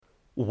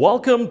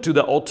Welcome to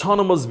the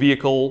Autonomous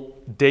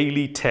Vehicle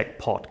Daily Tech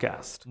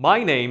Podcast.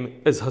 My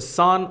name is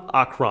Hassan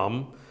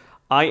Akram.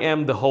 I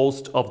am the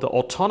host of the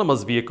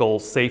Autonomous Vehicle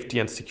Safety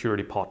and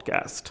Security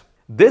Podcast.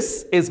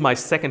 This is my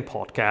second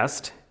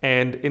podcast,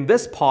 and in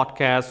this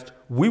podcast,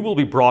 we will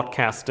be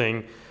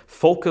broadcasting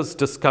focused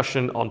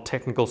discussion on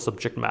technical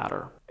subject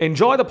matter.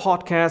 Enjoy the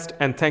podcast,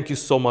 and thank you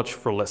so much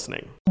for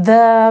listening.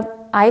 The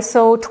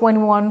ISO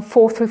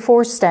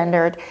 21434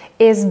 standard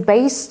is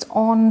based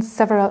on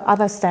several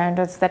other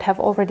standards that have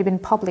already been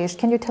published.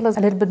 Can you tell us a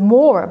little bit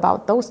more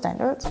about those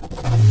standards?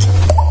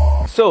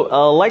 So,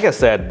 like I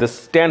said, the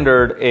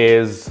standard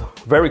is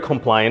very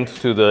compliant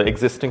to the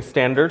existing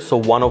standards. So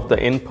one of the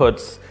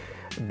inputs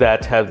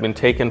that have been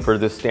taken for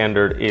this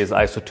standard is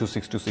ISO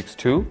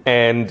 26262,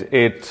 and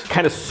it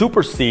kind of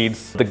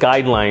supersedes the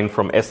guideline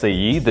from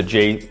SAE, the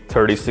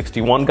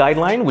J3061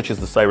 guideline, which is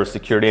the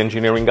cybersecurity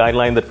engineering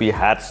guideline that we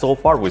had so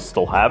far. We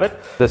still have it.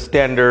 The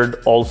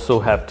standard also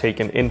have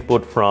taken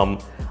input from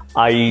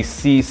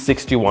IEC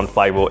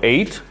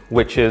 61508,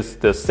 which is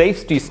the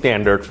safety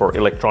standard for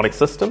electronic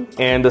system.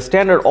 And the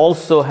standard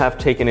also have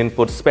taken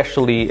input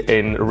especially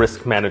in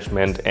risk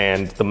management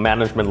and the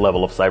management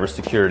level of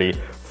cybersecurity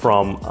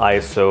from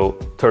ISO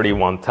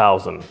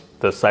 31000,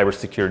 the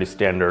cybersecurity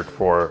standard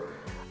for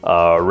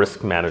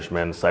risk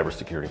management,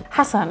 cybersecurity.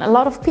 Hassan, a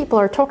lot of people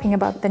are talking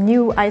about the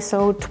new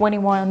ISO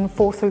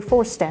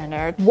 21434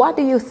 standard. What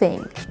do you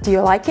think? Do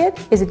you like it?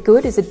 Is it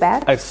good? Is it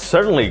bad? It's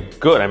certainly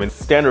good. I mean,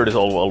 standard is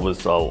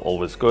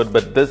always good,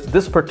 but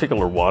this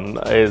particular one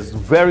is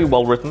very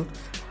well written.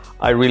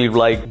 I really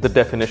like the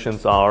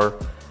definitions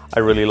I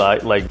really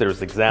like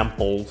there's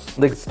examples.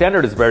 The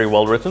standard is very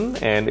well written,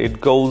 and it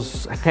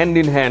goes hand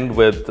in hand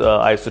with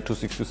ISO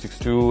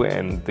 26262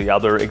 and the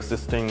other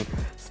existing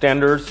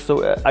standards.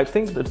 So I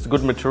think it's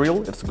good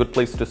material. It's a good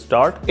place to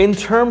start. In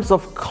terms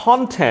of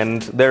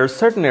content, there are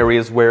certain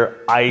areas where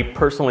I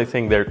personally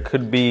think there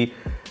could be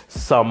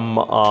some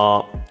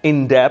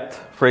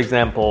in-depth. For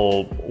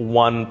example,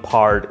 one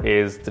part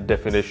is the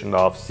definition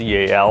of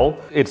CAL.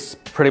 It's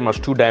pretty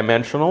much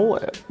two-dimensional.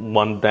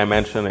 One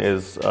dimension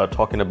is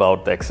talking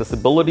about the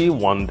accessibility.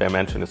 One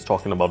dimension is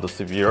talking about the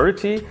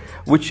severity,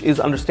 which is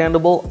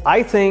understandable.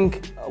 I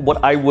think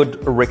what I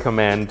would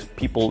recommend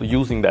people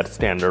using that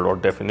standard or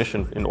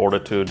definition in order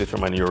to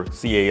determine your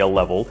CAL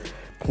level,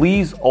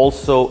 please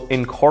also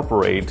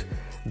incorporate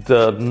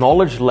the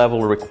knowledge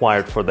level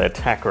required for the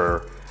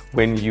attacker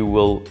when you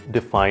will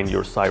define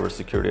your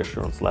cybersecurity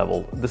assurance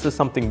level. This is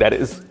something that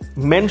is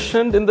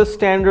mentioned in the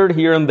standard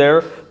here and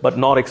there, but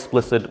not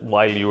explicit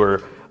while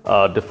you're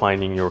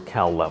defining your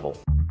CAL level.